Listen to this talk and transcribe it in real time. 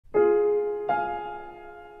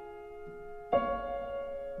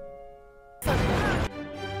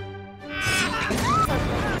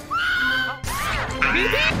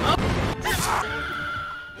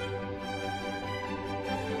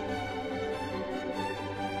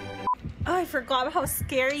Oh, I forgot how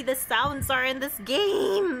scary the sounds are in this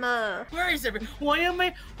game. Where is everyone? Why am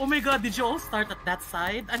I? Oh my god, did you all start at that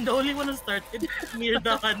side? I'm the only one who started near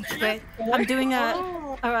the hunter. Wait, I'm doing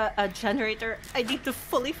a generator. I need to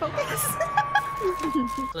fully focus.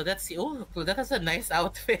 Claudette, Claudette has a nice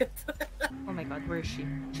outfit. Oh my god, where is she?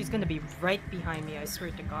 She's gonna be right behind me, I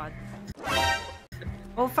swear to god.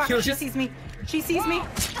 Oh fuck, she sees me! She sees me!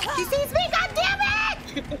 She sees me! God damn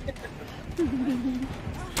it!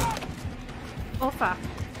 Oh fuck.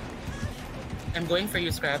 I'm going for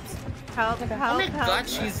you, Scraps. Help, help, Oh my help. god,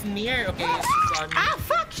 she's near. Okay, she's on me. Ah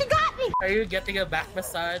fuck, she got me! Are you getting a back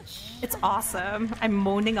massage? It's awesome. I'm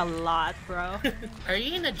moaning a lot, bro. Are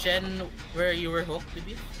you in a gen where you were hooked,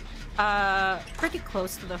 baby? Pretty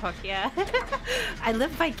close to the hook, yeah. I live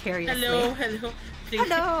vicariously. Hello, hello. Please.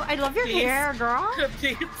 Hello, I love your hair, girl.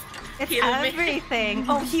 Please. It's Heal me. everything.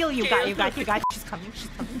 Oh, heal you, got you. She's coming, she's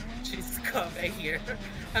coming. She's coming here.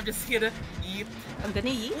 I'm just gonna eat. I'm gonna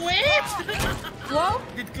eat. Wait! Whoa!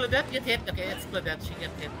 Did Claudette get hit? Okay, it's Claudette. She got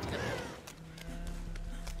hit.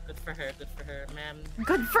 Good for her. Good for her, ma'am.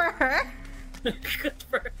 Good for her. Good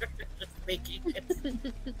for her. Just making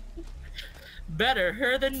it. Better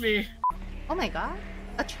her than me. Oh my god,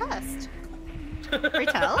 a chest.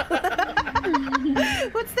 Retail.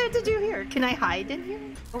 What's there to do here? Can I hide in here?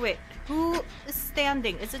 Oh wait, who is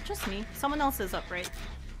standing? Is it just me? Someone else is up, right?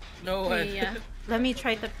 No one. Yeah. Let me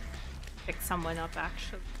try to pick someone up,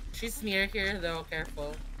 actually. She's near here though,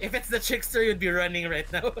 careful. If it's the trickster, you'd be running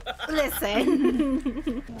right now.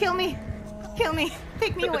 Listen. Kill me. Kill me.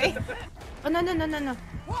 Take me away. Oh no no no no no.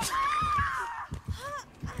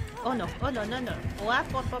 Oh no, oh no, no, no.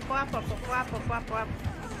 Wap, wap, wap, wap, wap, wap, wap, wap, wap.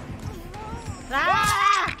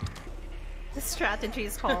 Ah! This strategy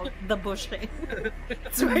is called the bushing.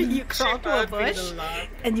 It's where you crawl to a bush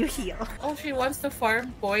and you heal. Oh, she wants to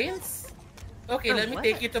farm points? Okay, Oh, let me what?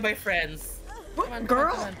 take you to my friends. Come on,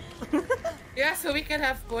 Girl! Come on, come on. Yeah, so we can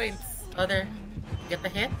have points. Other, get the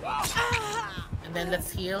hit. And then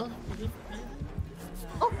let's heal.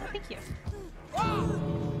 Oh, thank you.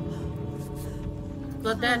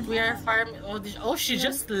 Claudette, we are farming. Oh, she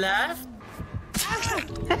just left?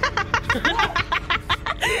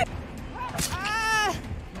 Oh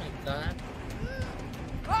my god.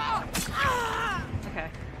 Okay.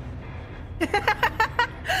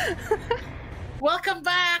 Welcome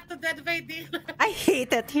back to Dead by Daylight. I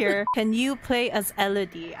hate it here. Can you play as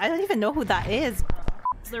Elodie? I don't even know who that is.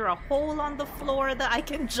 Is there a hole on the floor that I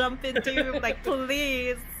can jump into? Like,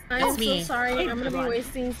 please. I'm me. so sorry. Hey, I'm gonna be everyone.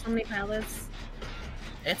 wasting so many pallets.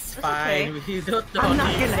 It's That's fine. okay. We don't know. I'm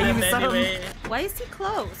not use gonna them use them. anyway. Why is he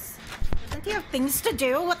close? Doesn't he have things to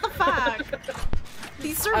do? What the fuck?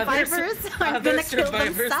 These survivors are Other gonna kill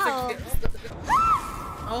survivors to themselves. kill.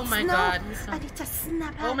 Oh my god. he's so- I need to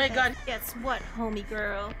snap out Oh my of it. god. Guess what, homie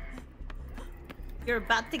girl? You're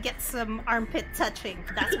about to get some armpit touching.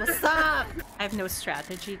 That's what's up. I have no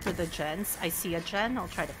strategy to the gens. I see a gen. I'll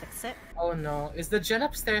try to fix it. Oh no. Is the gen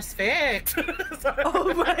upstairs fixed? Sorry.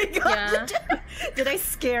 Oh my god. Yeah. Did I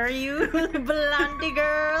scare you, blondie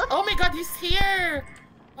girl? Oh my god, he's here!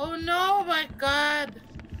 Oh no, my god!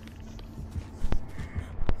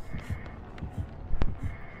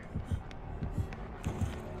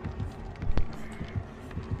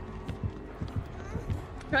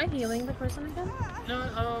 Try healing the person again. No,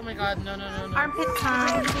 oh my god, no. Armpit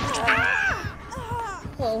time.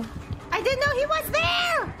 Whoa. I didn't know he was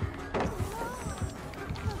there!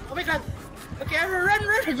 Oh my god! Okay, run!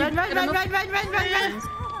 Run, run. Oh my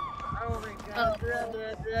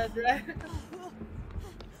god, run.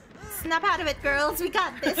 Snap out of it, girls. We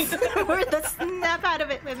got this. We're the snap out of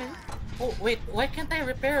it, women. Oh wait, why can't I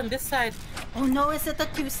repair on this side? Oh no, is it a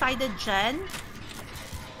two-sided gen?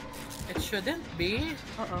 It shouldn't be.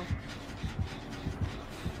 Uh-oh.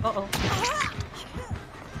 Uh-oh.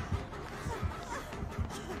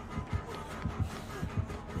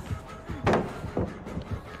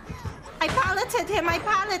 I palleted him, I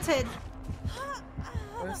palleted!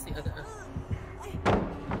 Where's the other?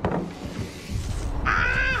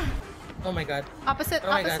 Ah! Oh my god. Opposite,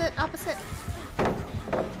 Oh my God. opposite.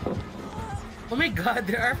 Oh my god,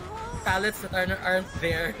 there are pallets that aren't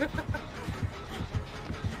there.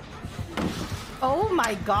 Oh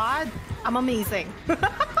my god, I'm amazing.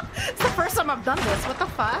 It's the first time I've done this, what the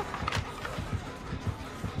fuck?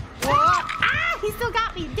 Whoa. Ah, he still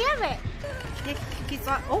got me, damn it! He's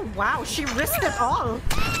not, oh wow, she risked it all.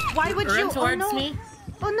 Why would you, Run towards oh no. me.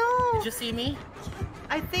 Oh no. Did you see me?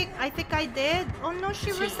 I think I did. Oh no,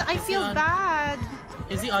 she risked it. I is he feel on- bad.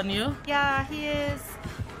 Is he on you? Yeah, he is.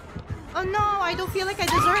 Oh no, I don't feel like I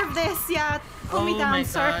deserve this. Yeah, pull me down, my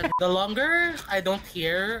sir. god. The longer I don't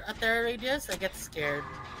hear a terror radius, I get scared.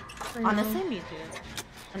 I know. Honestly, me too.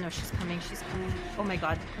 Oh no, she's coming, she's coming. Oh my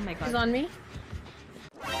god, oh my god. She's on me.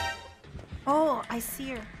 Oh, I see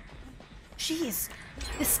her. She is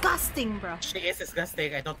disgusting, bro. She is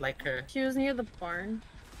disgusting. I don't like her. She was near the barn.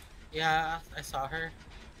 Yeah, I saw her.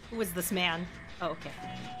 Who is this man? Oh, okay.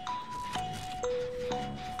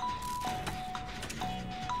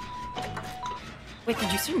 Wait,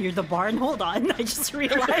 did you see near the barn? Hold on, I just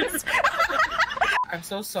realized. I'm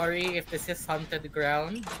so sorry if this is haunted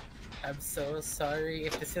ground. I'm so sorry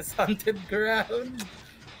if this is haunted ground.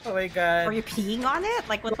 Oh my god. Are you peeing on it?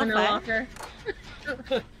 Like, what On the her fuck?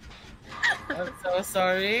 locker. I'm so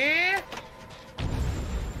sorry.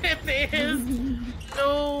 It is.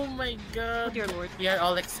 Oh my Oh god. dear lord. We are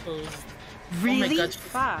all exposed. Really? Oh my god.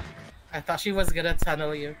 Fuck. I thought she was gonna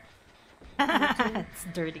tunnel you. It's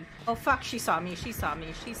dirty. Oh fuck, she saw me, she saw me,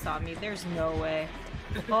 she saw me. There's no way.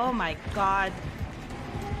 Oh my god.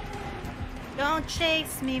 Don't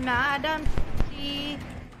chase me, madam. She She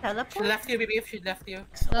teleport? left you, baby, if she left you.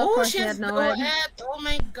 Oh, of course she she has had no no head. head. Oh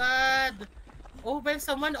my god. Open,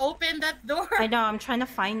 someone open that door. I know, I'm trying to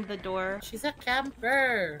find the door. She's a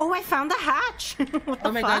camper. Oh, I found the hatch! What the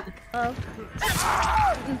Oh my fuck? god. Oh.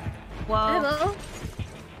 Whoa. Hello.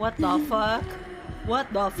 What the fuck?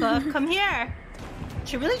 What the fuck? Come here!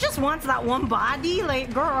 She really just wants that one body?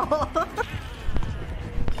 Like, girl.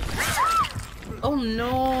 Oh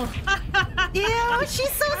no. Ew,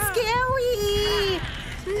 she's so scary!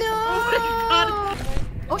 No! Oh my god.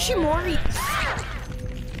 Oh, she mori.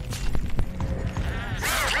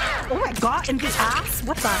 Oh my god, in the ass?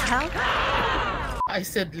 What the hell? I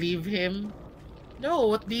said leave him. No,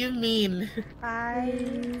 what do you mean? Hi,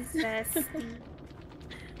 bestie.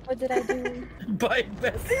 What did I do? Bye,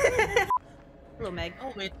 best. Hello, Meg.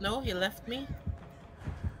 Oh wait, no, he left me.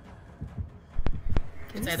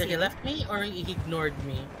 Can It's you either see he him? left me or he ignored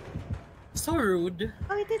me. So rude.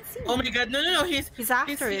 Oh, I did see Oh him. my god, no, He's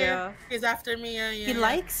after here. you. He's after me, yeah. He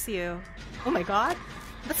likes you. Oh my god.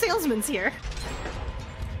 The salesman's here.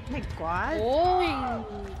 Oh my god.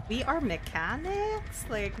 Oh. We are mechanics?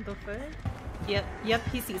 Like, the fuck? Yep, yep,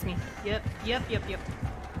 he sees me. Yep, yep, yep, yep.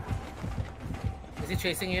 Is he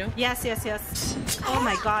chasing you? Yes, yes, yes. Oh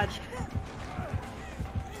my god.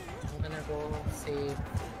 I'm gonna go save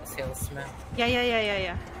salesman. Yeah, yeah, yeah, yeah,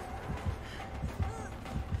 yeah.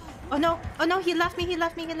 Oh no, he left me, he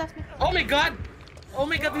left me, he left me. Oh my god! Oh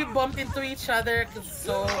my god, we bumped into each other. It's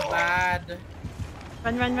so bad.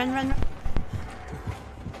 Run, run, run, run, run.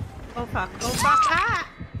 Oh fuck, oh fuck, ah!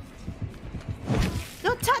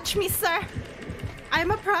 Don't touch me, sir! I'm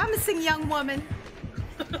a promising young woman.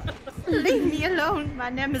 Leave me alone. My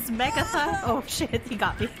name is Megatha. Oh shit, he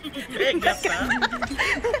got me.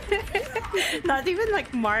 Not even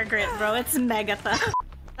like Margaret, bro. It's Megatha. Is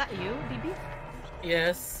that you, BB?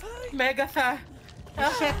 Yes. Megatha.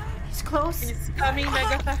 Oh shit, he's close. He's coming,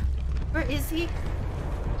 Megatha. Where is he?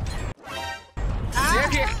 You're Ah!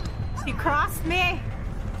 here. He crossed me.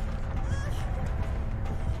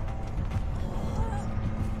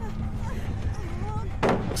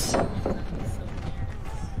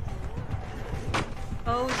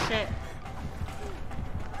 Oh shit.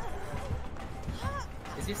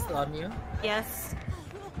 Is he still on you? Yes.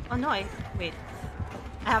 Oh no, wait.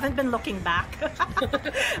 I haven't been looking back.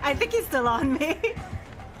 I think he's still on me.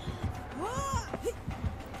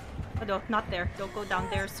 Oh no, not there. Don't go down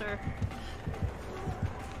there, sir.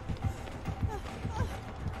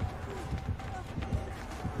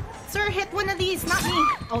 Sir, hit one of these, not me.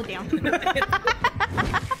 Oh damn.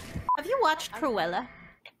 Have you watched Cruella?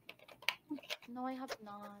 No, I have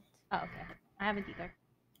not. Oh, okay. I haven't either.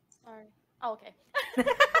 Sorry. Oh, okay.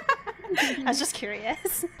 I was just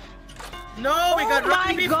curious. No, we got Oh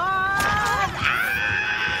Rocky my Beef. god!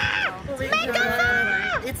 Oh my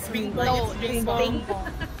god. It's Bing Bong. No, It's Bing it's Bong. Bing Bong.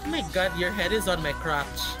 Oh my god, your head is on my crotch.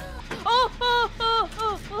 Oh, oh, oh,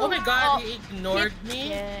 oh, Oh my god, Oh. he ignored me.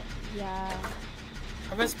 Yeah, yeah.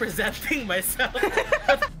 I was presenting myself.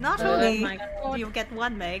 Not Oh only my do you get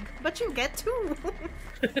one Meg, but you get two.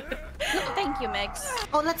 Thank you, Megs.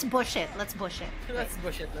 Oh, let's bush it. Let's bush it. Let's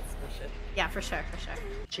push it, let's push it. Yeah, for sure, for sure.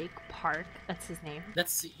 Jake Park, that's his name.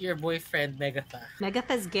 That's your boyfriend, Megatha.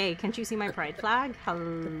 Megatha's gay. Can't you see my pride flag?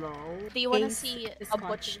 Hello. Do you want to Ace see is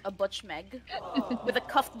a butch Meg with the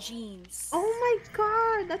cuffed jeans? Oh my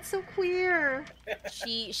god, that's so queer.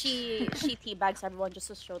 She teabags everyone just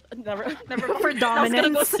to show. Never For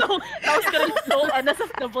dominance. That was gonna go so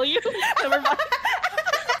NSFW. Never mind.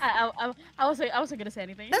 I wasn't gonna say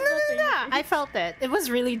anything. No, no, no, no. I felt it. It was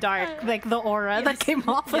really dark, like the aura that Yes. came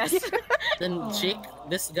off of Yes. you. Then Jake,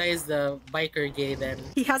 this guy is the biker gay then.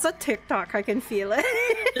 He has a TikTok. I can feel it.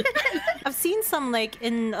 I've seen some like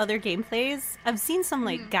in other gameplays. I've seen some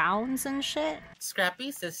like gowns and shit.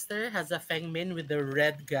 Scrappy's sister has a Fengmin with the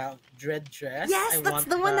red gown, red dress. Yes, I that's want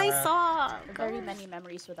the one I saw. Very many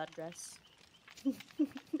memories with that dress.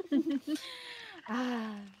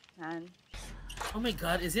 Man. Oh my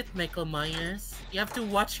god, is it Michael Myers? You have to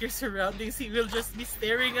watch your surroundings. He will just be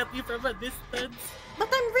staring at you from a distance. But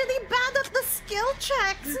I'm really bad at the skill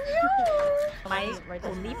checks. No. My Right,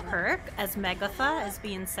 only perk as Megatha is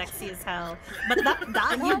being sexy as hell. But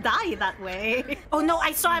that you die that way. Oh no,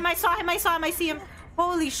 I saw him, I see him.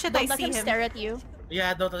 Holy shit, Don't I let see him him. stare at you.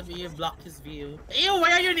 Yeah, don't let me block his view. Ew,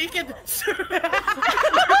 why are you naked? Why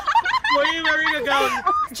are you wearing a gown?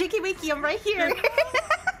 Jiggy Wiki, I'm right here.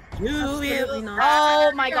 You will not.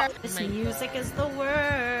 Oh my god. This music is the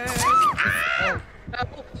worst.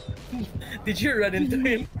 Did you run into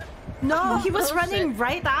him? No, he was Oh, running shit.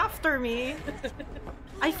 right after me.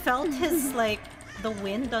 I felt his like the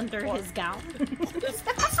wind under his gown.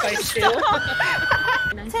 Spice chill.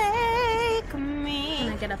 Take me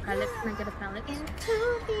Can I get a pallet? Can I get a pallet?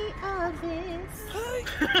 into the abyss.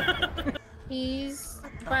 He's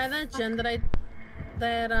by that gen that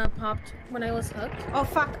popped when I was hooked. Oh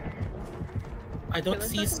fuck. I don't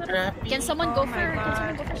see Scrappy. Can someone Oh go my for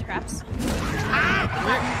God. scraps? Wait,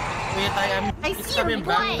 I he's see coming him,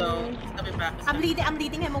 back boy. though. He's coming back. I'm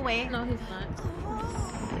leading him away. No, he's not.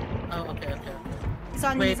 Oh, okay. He's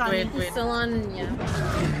on me, Wait, he's on me. He's still on, yeah.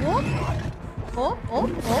 Oh.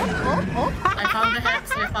 I found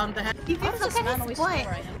the hex. You can How does look this at man his always know butt.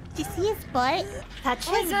 where I am? Do you see his butt? Touch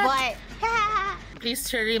his butt. Please,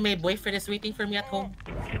 Cherry, my boyfriend is waiting for me at home.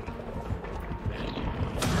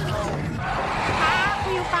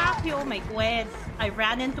 Oh my god. I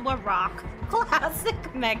ran into a rock. Classic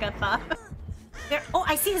Megatha. There. Oh,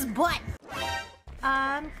 I see his butt.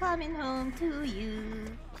 I'm coming home to you.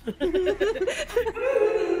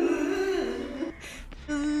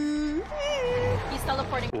 He's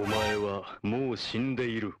teleporting. お前はもう死んで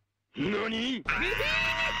いる。何？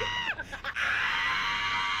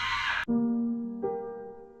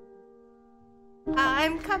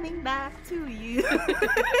 I'm coming back to you.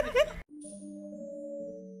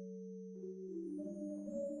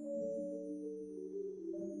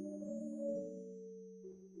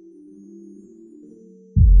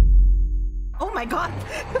 Oh my god!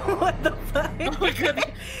 What the fuck? Oh my god,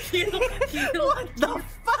 heal. What the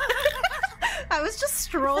fuck? I was just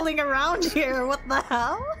strolling around here. What the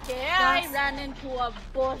hell? Yeah, I ran into a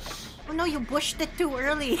bush. Oh no, you bushed it too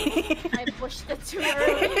early. I pushed it too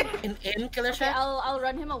early. In Killer Okay, Shack? I'll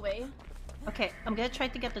run him away. Okay, I'm gonna try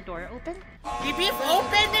to get the door open. BB,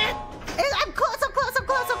 open it! I'm close, I'm close, I'm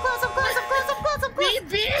close, I'm close, I'm close, I'm close, I'm close, I'm close.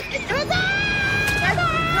 BB!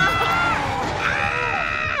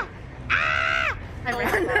 I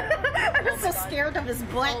ran. I was so my God. scared of his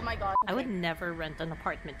butt. Oh my god. I would never rent an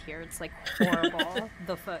apartment here. It's like horrible.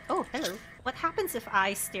 The fuck. Oh, hello. What happens if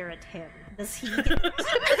I stare at him? Does he?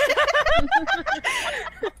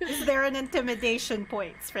 Is there an intimidation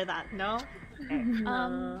points for that? No. Okay.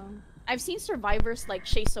 I've seen survivors like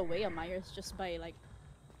chase away a Myers just by like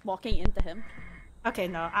walking into him. Okay,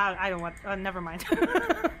 no, I don't want. Never mind.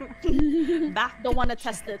 Back. Don't want to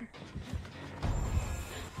test it.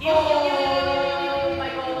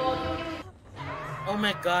 Oh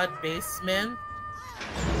my god, basement.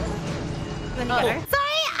 You wanna get her?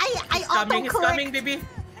 Sorry, I He's coming, he's coming, auto-clicked. BB.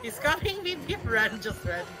 He's coming, BB. Run, just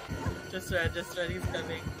run. Just run, he's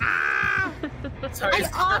coming. Sorry, I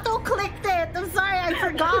he's auto-clicked it. I'm sorry, I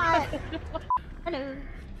forgot. Hello.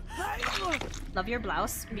 Love your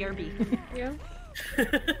blouse, BRB. Yeah.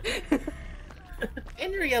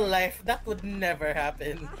 In real life, that would never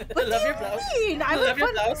happen. What Love do your you blouse. mean? I Love would your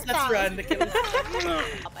put blouse. Let's that. run. The kill.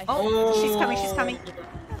 Oh, she's coming, she's coming.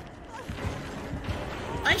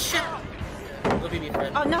 I shit. Go BB,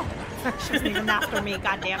 friend. Oh no! She wasn't even after me,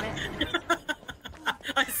 god damn it.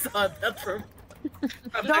 I saw that from the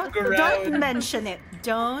Don't ground. mention it.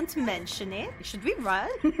 Don't mention it. Should we run?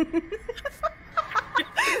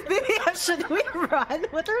 Maybe should we run?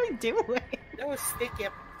 What are we doing? That was sticky.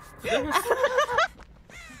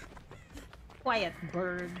 Quiet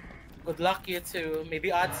bird. Good luck, you two. May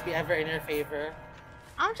the odds be ever in your favor.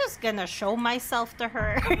 I'm just gonna show myself to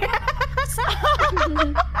her.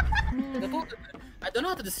 I don't know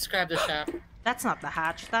how to describe the shaft. That's not the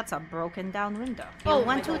hatch. That's a broken down window. You Oh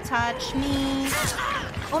want my to God. touch me?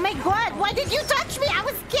 Oh my god! Why did you touch me? I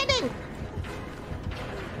was kidding.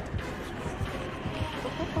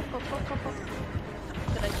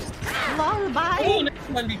 Did I just... Lullaby. Oh, next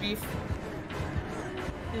one, BB.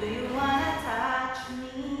 Do you wanna touch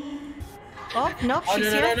me? Oh nope, Oh,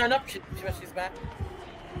 she's no, here. no. She's back.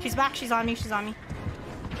 She's back. She's on me. She's on me.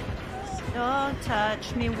 Don't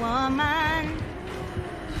touch me, woman.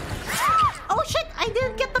 Oh shit! I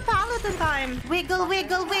didn't get the pallet in time. Wiggle,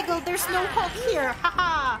 wiggle, wiggle. There's no hook here.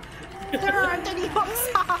 Haha. There aren't any hooks.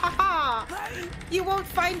 Ha ha ha ha. You won't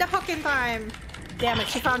find a hook in time. Damn it!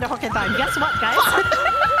 She found a hook in time. Guess what, guys?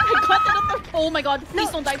 I got it up there. Oh my god!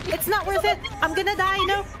 Please don't die. Please. It's not worth it. I'm gonna die.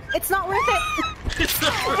 No, it's not worth it. It's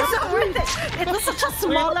not worth It's not worth it. It was such a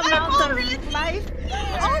small amount of life.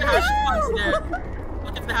 Oh the hash spawns no! there?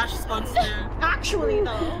 What if the hash spawns there? Actually,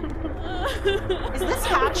 though. Is this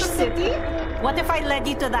Hatch City? What if I led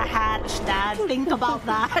you to the hatch, Dad? Think about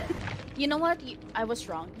that. You know what? I was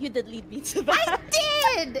wrong. You did lead me to that.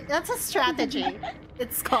 I did! That's a strategy.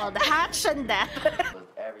 It's called Hatch and Death.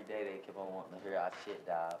 Every day they kept on wanting to hear our shit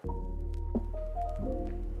die.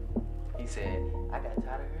 He said, I got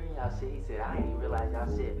tired of hearing y'all shit. He said, I ain't even realize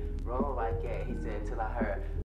y'all shit roll like that. He said, until I heard